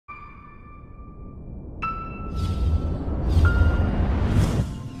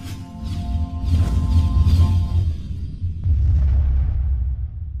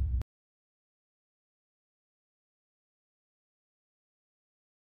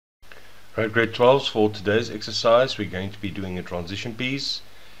Right, grade 12s, for today's exercise we're going to be doing a transition piece,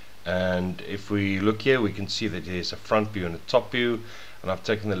 and if we look here we can see that there's a front view and a top view, and I've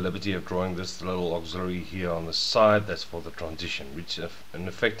taken the liberty of drawing this little auxiliary here on the side. That's for the transition, which in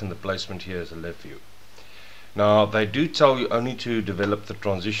effect in the placement here is a left view. Now they do tell you only to develop the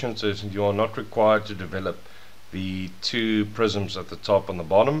transition, so you are not required to develop the two prisms at the top and the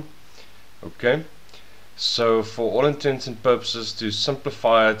bottom. Okay, so for all intents and purposes, to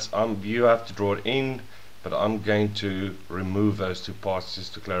simplify it, you have to draw it in, but I'm going to remove those two parts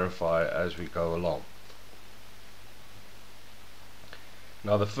just to clarify as we go along.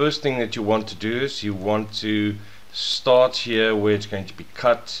 Now the first thing that you want to do is you want to start here where it's going to be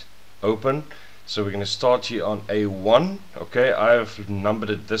cut open. So we're going to start here on A1. Okay, I have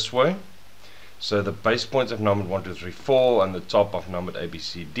numbered it this way. So the base points I've numbered 1, 2, 3, 4, and the top I've numbered A, B,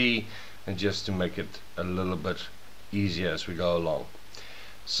 C, D, and just to make it a little bit easier as we go along.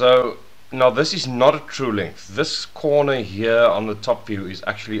 So now this is not a true length. This corner here on the top view is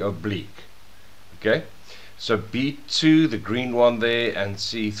actually oblique. Okay, so B2, the green one there, and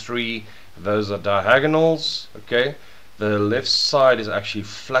C3, those are diagonals. Okay, the left side is actually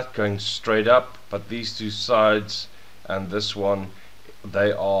flat going straight up, but these two sides and this one,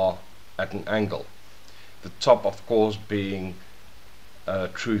 they are at an angle. The top of course being a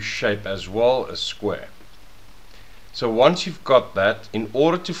true shape as well, a square. So once you've got that, in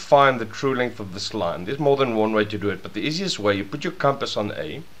order to find the true length of this line, there's more than one way to do it, but the easiest way, you put your compass on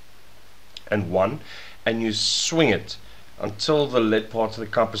A and 1 and you swing it until the lead part of the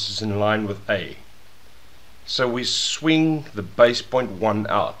compass is in line with A. So we swing the base point 1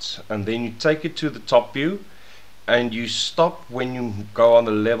 out, and then you take it to the top view and you stop when you go on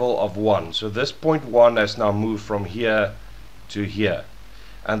the level of 1. So this point 1 has now moved from here to here,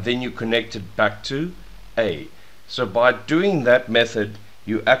 and then you connect it back to A. So by doing that method,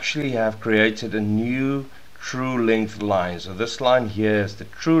 you actually have created a new true length line. So this line here is the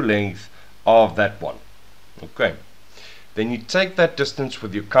true length of that one. Okay, then you take that distance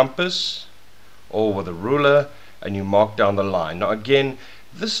with your compass or with a ruler and you mark down the line. Now again,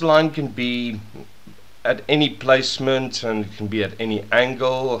 this line can be at any placement and it can be at any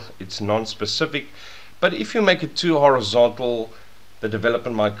angle. It's non-specific, but if you make it too horizontal, the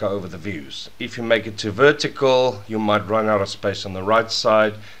development might go over the views. If you make it too vertical, you might run out of space on the right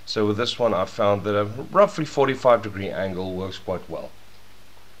side. So with this one I found that a roughly 45-degree angle works quite well.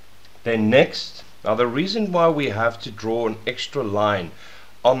 Then next, now the reason why we have to draw an extra line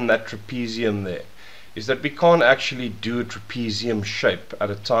on that trapezium there is that we can't actually do a trapezium shape at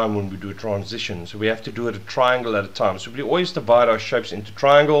a time when we do a transition. So we have to do it a triangle at a time. So we always divide our shapes into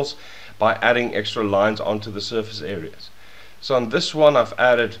triangles by adding extra lines onto the surface areas. So on this one I've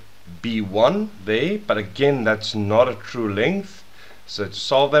added B1 there, but again that's not a true length. So to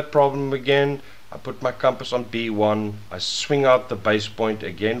solve that problem again, I put my compass on B1, I swing out the base point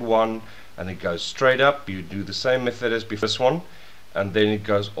again 1, and it goes straight up. You do the same method as before this one, and then it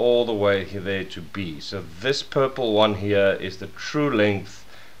goes all the way there to B. So this purple one here is the true length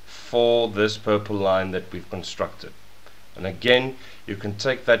for this purple line that we've constructed. And again, you can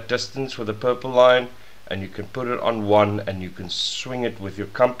take that distance with the purple line and you can put it on 1 and you can swing it with your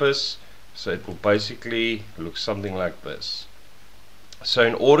compass, so it will basically look something like this. So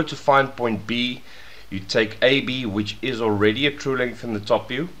in order to find point B, you take AB, which is already a true length in the top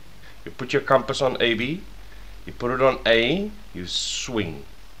view, you put your compass on AB, you put it on A, you swing,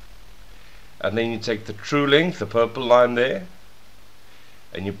 and then you take the true length, the purple line there,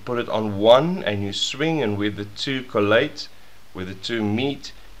 and you put it on 1 and you swing, and where the two collate, where the two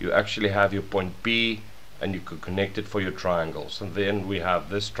meet, you actually have your point B, and you could connect it for your triangles, and then we have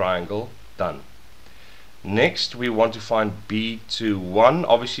this triangle done. Next we want to find B21.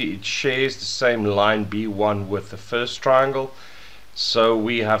 Obviously it shares the same line B1 with the first triangle, so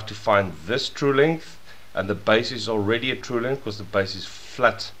we have to find this true length, and the base is already a true length because the base is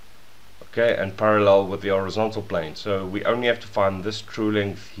flat, okay, and parallel with the horizontal plane. So we only have to find this true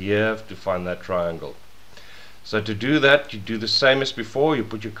length here to find that triangle. So to do that, you do the same as before. You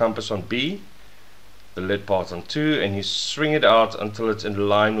put your compass on B, the lead part on 2, and you swing it out until it's in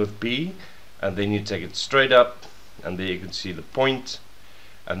line with B, and then you take it straight up, and there you can see the point,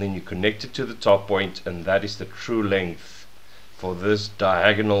 and then you connect it to the top point, and that is the true length for this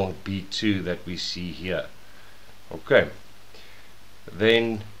diagonal B2 that we see here. Okay,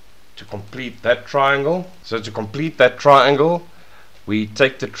 then to complete that triangle, we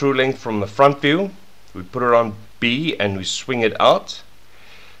take the true length from the front view, we put it on B and we swing it out.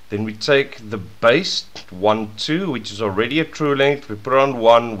 Then we take the base 1, 2, which is already a true length, we put it on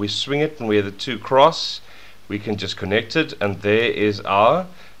 1, we swing it, and where the two cross we can just connect it, and there is our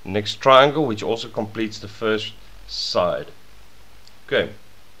next triangle, which also completes the first side. Okay,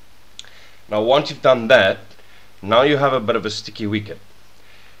 now once you've done that, now you have a bit of a sticky wicket.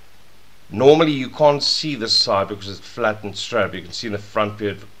 Normally you can't see this side because it's flat and straight. You can see in the front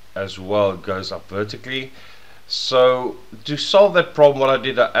bit as well, it goes up vertically. So to solve that problem, what I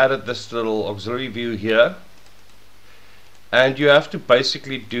did, I added this little auxiliary view here, and you have to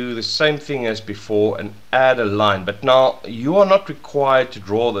basically do the same thing as before and add a line. But now you are not required to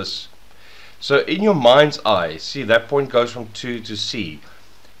draw this. So in your mind's eye, see that point goes from 2 to C.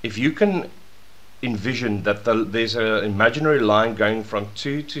 If you can envision that there's an imaginary line going from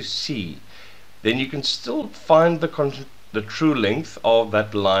 2 to C, then you can still find the true length of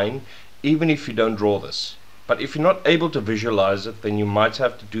that line even if you don't draw this. But if you're not able to visualize it, then you might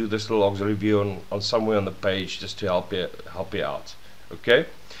have to do this little auxiliary view on somewhere on the page just to help you out. Okay,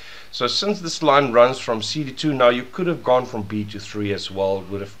 so since this line runs from C to 2, now you could have gone from B to 3 as well, it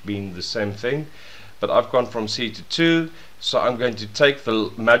would have been the same thing, but I've gone from C to 2, so I'm going to take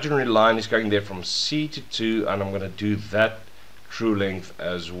the imaginary line is going there from C to 2, and I'm going to do that true length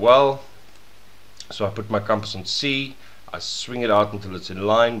as well. So I put my compass on C, I swing it out until it's in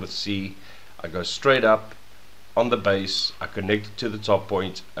line with C, I go straight up on the base, I connect it to the top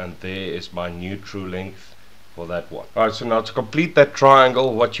point, and there is my new true length for that one. Alright, so now to complete that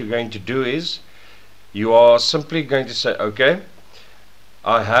triangle, what you're going to do is you are simply going to say, okay,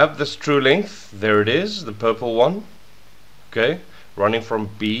 I have this true length, there it is, the purple one, okay, running from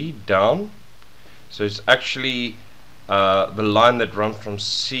B down. So it's actually the line that runs from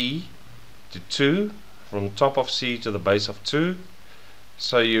C to 2, from the top of C to the base of 2.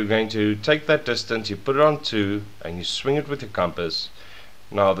 So you're going to take that distance, you put it on 2, and you swing it with your compass.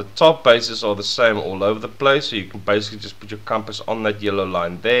 Now the top bases are the same all over the place, so you can basically just put your compass on that yellow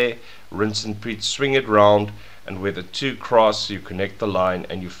line there, rinse and repeat, swing it round, and where the 2 cross, you connect the line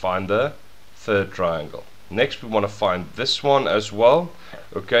and you find the third triangle. Next we want to find this one as well,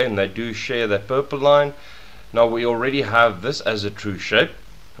 okay, and they do share that purple line. Now we already have this as a true shape,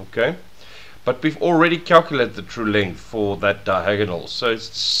 okay, but we've already calculated the true length for that diagonal, so it's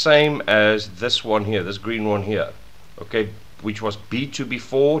the same as this one here, this green one here, okay, which was B2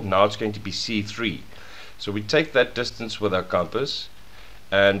 before, now it's going to be C3. So we take that distance with our compass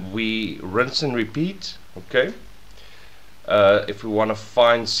and we rinse and repeat, okay, if we want to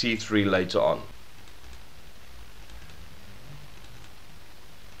find C3 later on.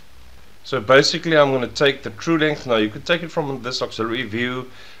 So basically I'm going to take the true length. Now you could take it from this auxiliary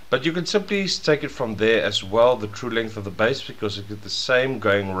view, but you could simply take it from there as well, the true length of the base, because it's the same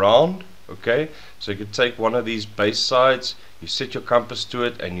going round. Okay, so you could take one of these base sides, you set your compass to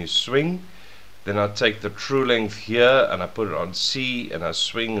it and you swing. Then I take the true length here and I put it on C and I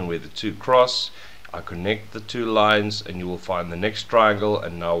swing, and where the 2 cross, I connect the 2 lines and you will find the next triangle,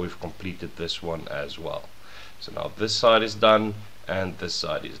 and now we've completed this one as well. So now this side is done and this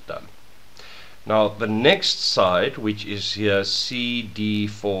side is done. Now the next side, which is here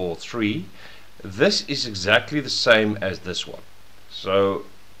CD43, this is exactly the same as this one. So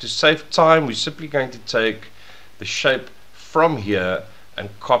to save time, we're simply going to take the shape from here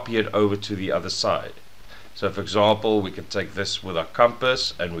and copy it over to the other side. So for example, we can take this with our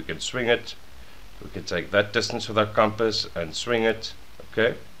compass and we can swing it. We can take that distance with our compass and swing it.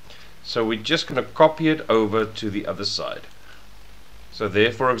 Okay, so we're just going to copy it over to the other side. So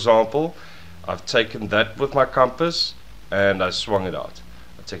there, for example, I've taken that with my compass and I swung it out.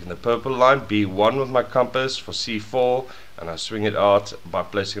 I've taken the purple line B1 with my compass for C4 and I swing it out by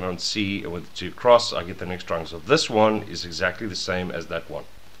placing it on C, and with the 2 cross I get the next triangle. So this one is exactly the same as that one.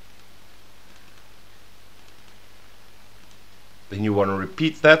 Then you want to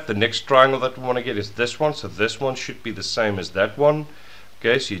repeat that. The next triangle that we want to get is this one, so this one should be the same as that one.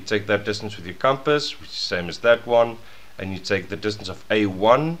 Okay, so you take that distance with your compass, which is the same as that one, and you take the distance of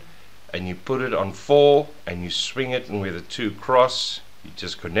A1 and you put it on 4 and you swing it, and where the 2 cross you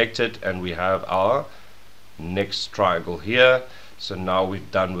just connect it, and we have our next triangle here. So now we've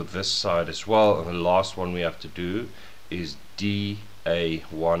done with this side as well, and the last one we have to do is D,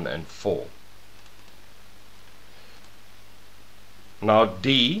 A1 and 4. Now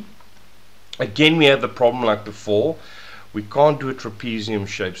D, again we have the problem like before, we can't do a trapezium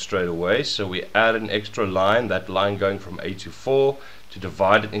shape straight away, so we add an extra line, that line going from A to 4, to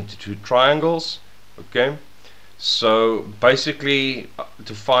divide it into 2 triangles. Okay, so basically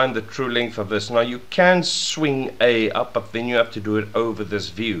to find the true length of this, now you can swing A up, but then you have to do it over this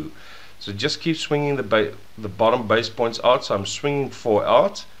view. So just keep swinging the bottom base points out. So I'm swinging 4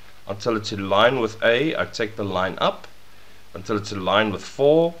 out until it's in line with A. I take the line up until it's in line with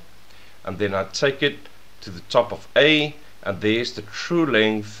 4, and then I take it to the top of A and there's the true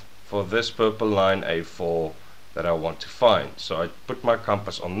length for this purple line A4 that I want to find. So I put my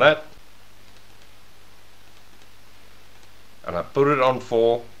compass on that, and I put it on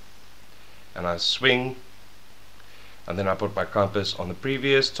 4, and I swing, and then I put my compass on the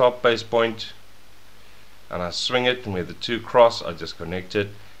previous top base point, and I swing it, and where the 2 cross I just connect it,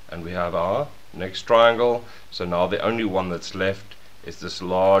 and we have our next triangle. So now the only one that's left is this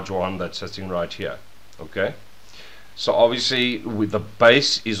large one that's sitting right here. Okay, so obviously with the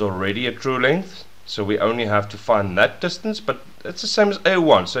base is already a true length, so we only have to find that distance, but it's the same as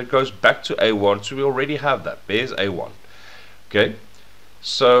A1, so it goes back to A1, so we already have that. There's A1. Okay,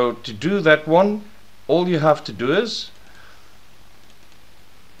 so to do that one, all you have to do is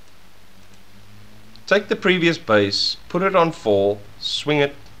take the previous base, put it on 4, swing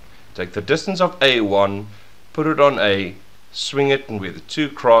it, take the distance of A1, put it on A, swing it, and where the 2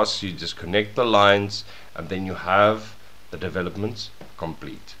 cross, you just connect the lines, and then you have the developments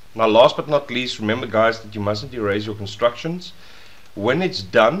complete. Now last but not least, remember guys that you mustn't erase your constructions. When it's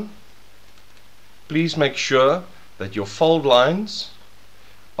done, please make sure that your fold lines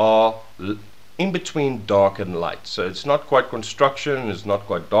are in between dark and light. So it's not quite construction, it's not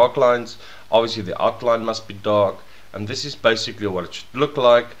quite dark lines. Obviously the outline must be dark, and this is basically what it should look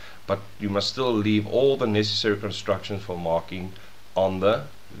like, but you must still leave all the necessary constructions for marking on the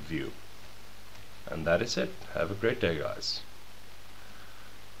view. And that is it. Have a great day, guys.